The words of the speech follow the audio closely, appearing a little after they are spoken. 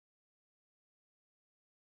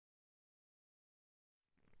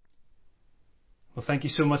Well, thank you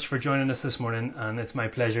so much for joining us this morning, and it's my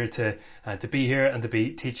pleasure to be here and to be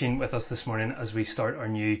teaching with us this morning as we start our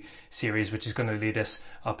new series, which is going to lead us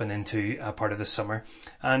up and into part of the summer.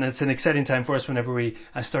 And it's an exciting time for us whenever we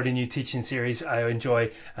start a new teaching series. I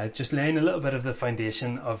enjoy just laying a little bit of the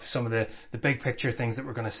foundation of some of the big picture things that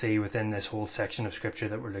we're going to see within this whole section of Scripture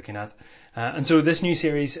that we're looking at. And so this new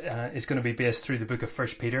series is going to be based through the book of 1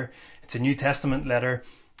 Peter. It's a New Testament letter.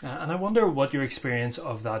 And I wonder what your experience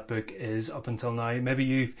of that book is up until now. Maybe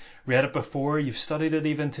you've read it before, you've studied it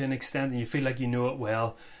even to an extent, and you feel like you know it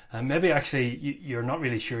well. Maybe actually you're not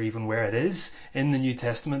really sure even where it is in the New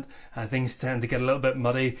Testament. Things tend to get a little bit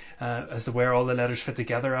muddy as to where all the letters fit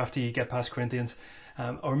together after you get past Corinthians.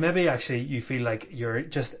 Or maybe actually you feel like you're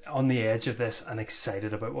just on the edge of this and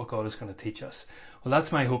excited about what God is going to teach us. Well,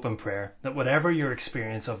 that's my hope and prayer, that whatever your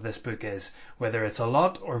experience of this book is, whether it's a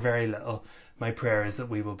lot or very little, my prayer is that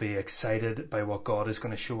we will be excited by what God is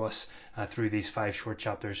going to show us through these 5 short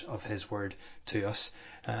chapters of His Word to us.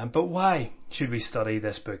 But why should we study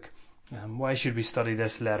this book? Why should we study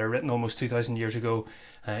this letter written almost 2,000 years ago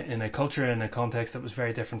in a culture and a context that was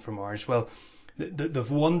very different from ours? Well, the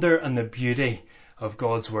wonder and the beauty of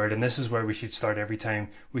God's Word, and this is where we should start every time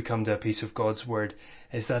we come to a piece of God's Word,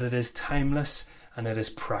 is that it is timeless and it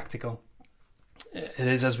is practical. It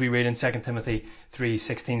is, as we read in 2 Timothy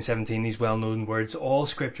 3:16-17, these well-known words, all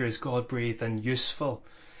Scripture is God-breathed and useful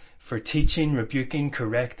for teaching, rebuking,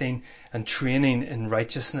 correcting and training in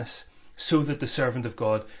righteousness, so that the servant of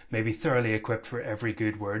God may be thoroughly equipped for every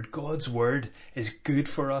good word. God's Word is good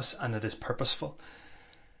for us and it is purposeful.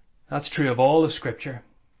 That's true of all of Scripture.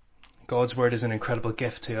 God's Word is an incredible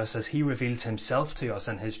gift to us as He reveals Himself to us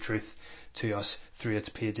and His truth to us through its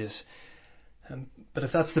pages. But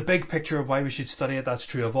if that's the big picture of why we should study it, that's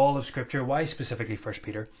true of all of Scripture. Why specifically 1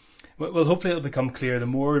 Peter? Well, hopefully it'll become clear the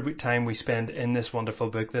more time we spend in this wonderful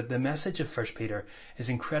book that the message of 1 Peter is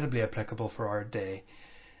incredibly applicable for our day.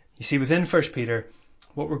 You see, within 1 Peter,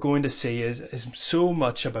 what we're going to see is so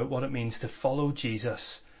much about what it means to follow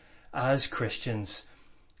Jesus as Christians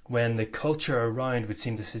when the culture around would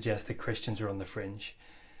seem to suggest that Christians are on the fringe.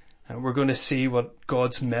 And we're going to see what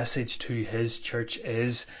God's message to His church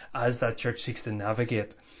is as that church seeks to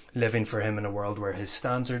navigate living for Him in a world where His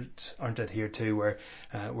standards aren't adhered to,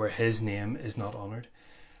 where His name is not honoured.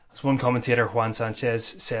 As one commentator, Juan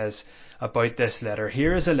Sanchez, says about this letter,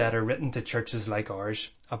 here is a letter written to churches like ours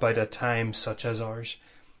about a time such as ours.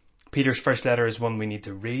 Peter's first letter is one we need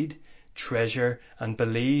to read, treasure and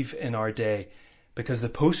believe in our day, because the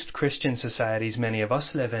post-Christian societies many of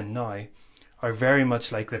us live in now are very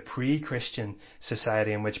much like the pre-Christian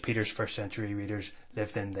society in which Peter's first century readers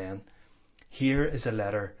lived in then. Here is a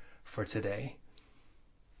letter for today.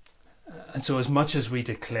 And so as much as we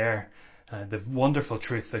declare the wonderful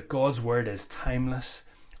truth that God's Word is timeless,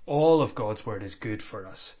 all of God's Word is good for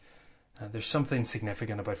us, there's something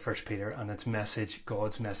significant about 1 Peter and its message,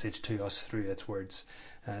 God's message to us through its words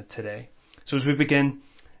today. So as we begin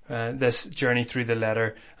this journey through the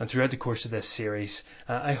letter and throughout the course of this series,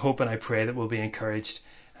 I hope and I pray that we'll be encouraged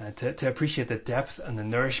to appreciate the depth and the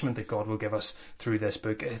nourishment that God will give us through this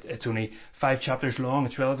book. It's only 5 chapters long,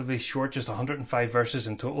 it's relatively short, just 105 verses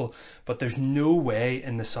in total, but there's no way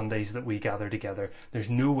in the Sundays that we gather together, there's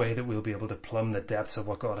no way that we'll be able to plumb the depths of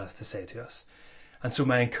what God has to say to us. And so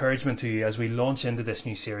my encouragement to you as we launch into this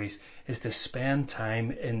new series is to spend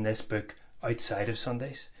time in this book outside of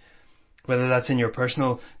Sundays. Whether that's in your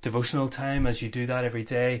personal devotional time as you do that every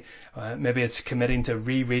day, maybe it's committing to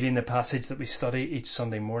rereading the passage that we study each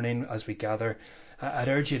Sunday morning as we gather. I'd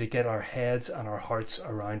urge you to get our heads and our hearts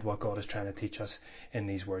around what God is trying to teach us in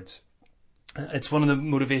these words. It's one of the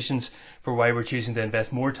motivations for why we're choosing to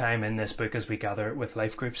invest more time in this book as we gather with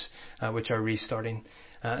life groups, which are restarting.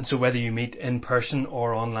 And so whether you meet in person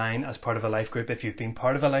or online as part of a life group, if you've been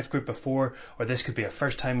part of a life group before, or this could be a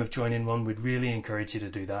first time of joining one, we'd really encourage you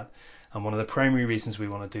to do that. And one of the primary reasons we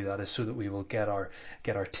want to do that is so that we will get our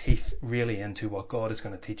teeth really into what God is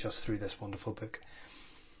going to teach us through this wonderful book.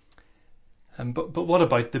 But what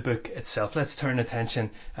about the book itself? Let's turn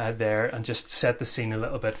attention there and just set the scene a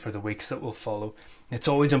little bit for the weeks that will follow. It's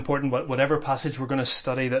always important, whatever passage we're going to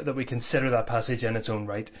study, that we consider that passage in its own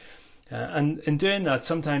right. And in doing that,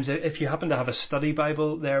 sometimes if you happen to have a study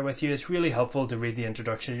Bible there with you, it's really helpful to read the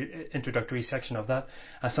introductory section of that.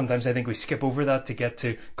 Sometimes I think we skip over that to get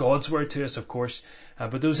to God's Word to us, of course.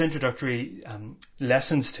 But those introductory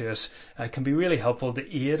lessons to us can be really helpful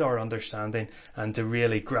to aid our understanding and to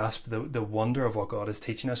really grasp the wonder of what God is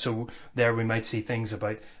teaching us. So there we might see things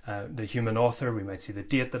about the human author, we might see the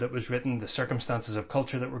date that it was written, the circumstances of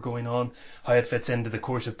culture that were going on, how it fits into the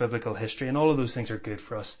course of biblical history, and all of those things are good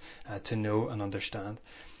for us to know and understand.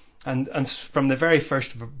 And from the very first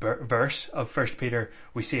verse of 1 Peter,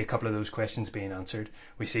 we see a couple of those questions being answered.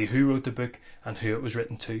 We see who wrote the book and who it was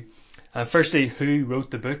written to. Firstly, who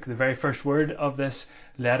wrote the book? The very first word of this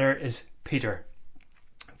letter is Peter.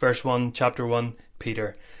 Verse 1, chapter 1,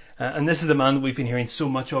 Peter. And this is the man that we've been hearing so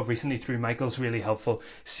much of recently through Michael's really helpful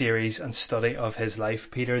series and study of his life.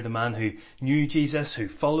 Peter, the man who knew Jesus, who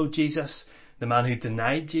followed Jesus, the man who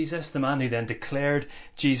denied Jesus, the man who then declared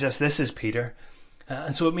Jesus. This is Peter.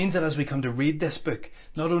 And so it means that as we come to read this book,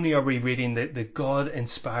 not only are we reading the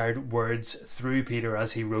God-inspired words through Peter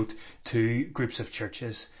as he wrote to groups of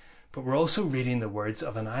churches, but we're also reading the words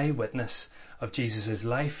of an eyewitness of Jesus'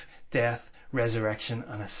 life, death, resurrection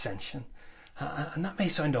and ascension. And that may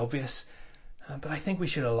sound obvious, but I think we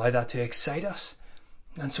should allow that to excite us.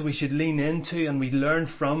 And so we should lean into and we learn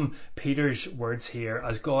from Peter's words here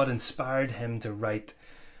as God inspired him to write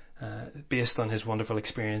based on his wonderful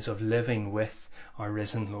experience of living with our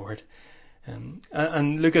risen Lord.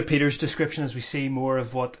 And look at Peter's description as we see more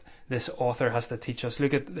of what this author has to teach us.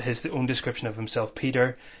 Look at his own description of himself.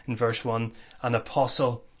 Peter, in verse 1, an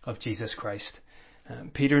apostle of Jesus Christ.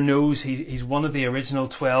 Peter knows he's one of the original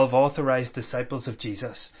 12 authorized disciples of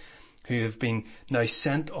Jesus who have been now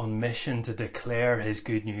sent on mission to declare his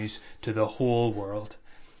good news to the whole world.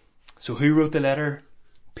 So who wrote the letter?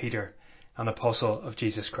 Peter, an apostle of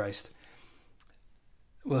Jesus Christ.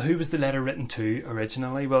 Well, who was the letter written to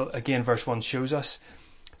originally? Well, again, verse 1 shows us.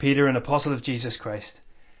 Peter, an apostle of Jesus Christ,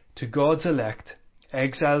 to God's elect,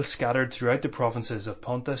 exiles scattered throughout the provinces of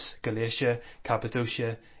Pontus, Galatia,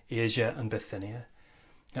 Cappadocia, Asia and Bithynia.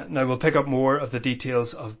 Now we'll pick up more of the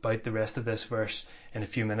details about the rest of this verse in a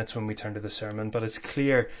few minutes when we turn to the sermon, but it's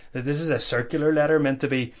clear that this is a circular letter meant to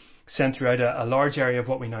be sent throughout a large area of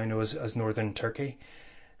what we now know as northern Turkey.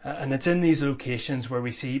 And it's in these locations where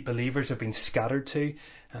we see believers have been scattered to.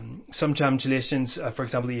 Some translations, for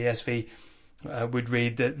example the ESV, would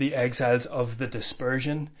read the exiles of the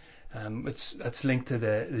dispersion. That's linked to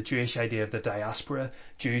the Jewish idea of the diaspora,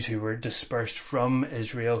 Jews who were dispersed from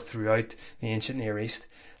Israel throughout the ancient Near East.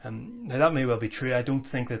 Now that may well be true. I don't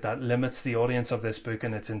think that limits the audience of this book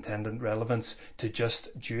and its intended relevance to just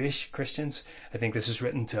Jewish Christians. I think this is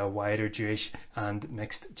written to a wider Jewish and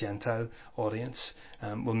mixed Gentile audience.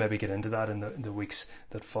 We'll maybe get into that in the weeks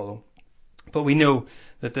that follow. But we know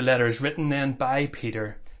that the letter is written then by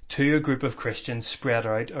Peter to a group of Christians spread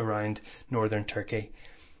out around northern Turkey.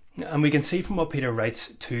 And we can see from what Peter writes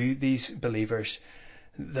to these believers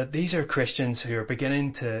that these are Christians who are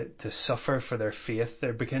beginning to suffer for their faith.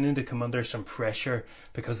 They're beginning to come under some pressure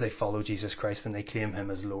because they follow Jesus Christ and they claim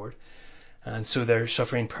him as Lord. And so they're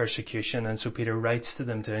suffering persecution. And so Peter writes to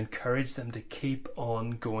them to encourage them to keep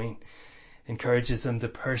on going. Encourages them to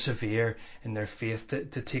persevere in their faith,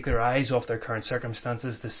 to take their eyes off their current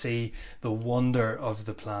circumstances, to see the wonder of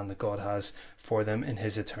the plan that God has for them in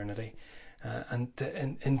his eternity. And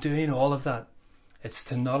in doing all of that, it's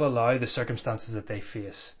to not allow the circumstances that they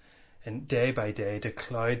face and day by day to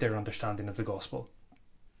cloud their understanding of the gospel.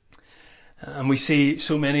 And we see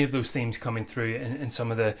so many of those themes coming through in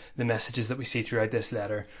some of the messages that we see throughout this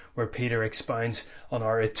letter, where Peter expounds on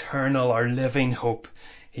our eternal, our living hope.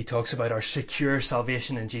 He talks about our secure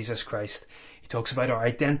salvation in Jesus Christ. He talks about our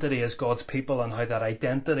identity as God's people and how that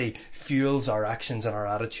identity fuels our actions and our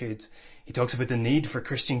attitudes. He talks about the need for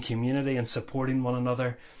Christian community and supporting one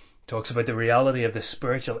another. He talks about the reality of the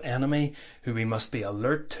spiritual enemy who we must be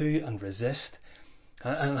alert to and resist.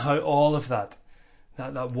 And how all of that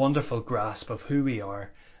wonderful grasp of who we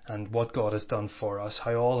are and what God has done for us,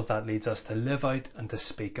 how all of that leads us to live out and to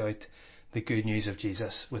speak out the good news of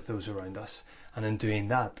Jesus with those around us. And in doing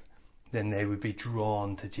that, then they would be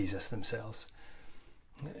drawn to Jesus themselves.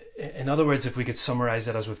 In other words, if we could summarize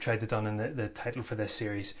it as we've tried to do in the title for this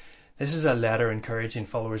series, this is a letter encouraging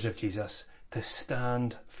followers of Jesus to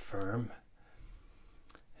stand firm.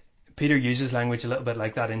 Peter uses language a little bit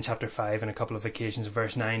like that in chapter 5 on a couple of occasions. In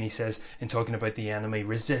verse 9 he says, in talking about the enemy,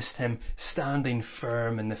 resist him, standing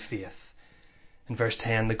firm in the faith. In verse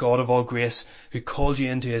 10, the God of all grace, who called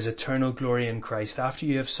you into his eternal glory in Christ, after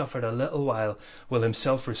you have suffered a little while, will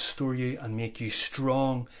himself restore you and make you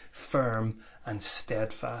strong, firm and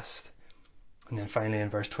steadfast. And then finally in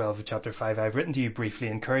verse 12 of chapter 5, I've written to you briefly,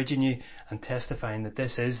 encouraging you and testifying that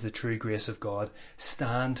this is the true grace of God.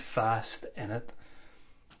 Stand fast in it.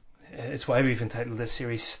 It's why we've entitled this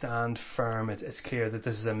series Stand Firm. It's clear that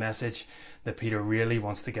this is a message that Peter really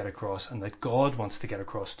wants to get across and that God wants to get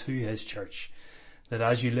across to his church. That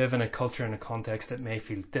as you live in a culture and a context that may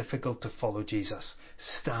feel difficult to follow Jesus,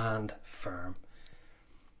 stand firm.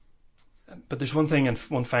 But there's one thing and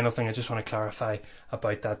one final thing I just want to clarify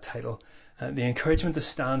about that title. The encouragement to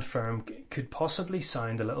stand firm could possibly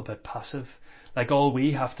sound a little bit passive. Like all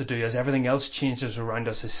we have to do as everything else changes around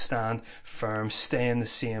us is stand firm, stay in the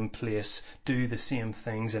same place, do the same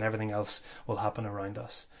things, and everything else will happen around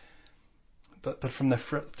us. But from the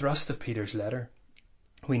thrust of Peter's letter,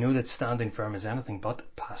 we know that standing firm is anything but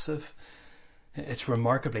passive. It's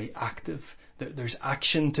remarkably active. There's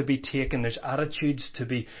action to be taken. There's attitudes to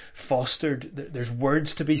be fostered. There's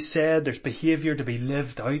words to be said. There's behaviour to be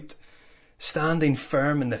lived out. Standing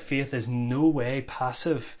firm in the faith is no way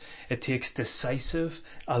passive. It takes decisive,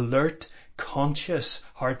 alert, conscious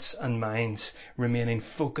hearts and minds, remaining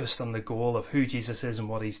focused on the goal of who Jesus is and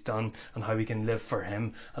what he's done and how we can live for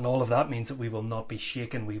him. And all of that means that we will not be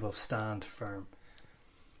shaken. We will stand firm.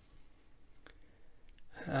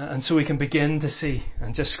 And so we can begin to see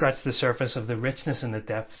and just scratch the surface of the richness and the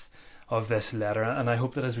depth of this letter. And I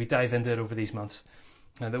hope that as we dive into it over these months,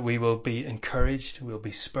 that we will be encouraged, we'll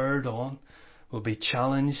be spurred on, we'll be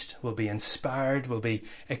challenged, we'll be inspired, we'll be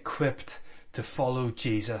equipped to follow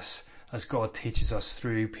Jesus as God teaches us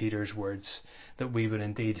through Peter's words, that we would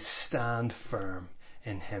indeed stand firm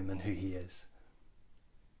in him and who he is.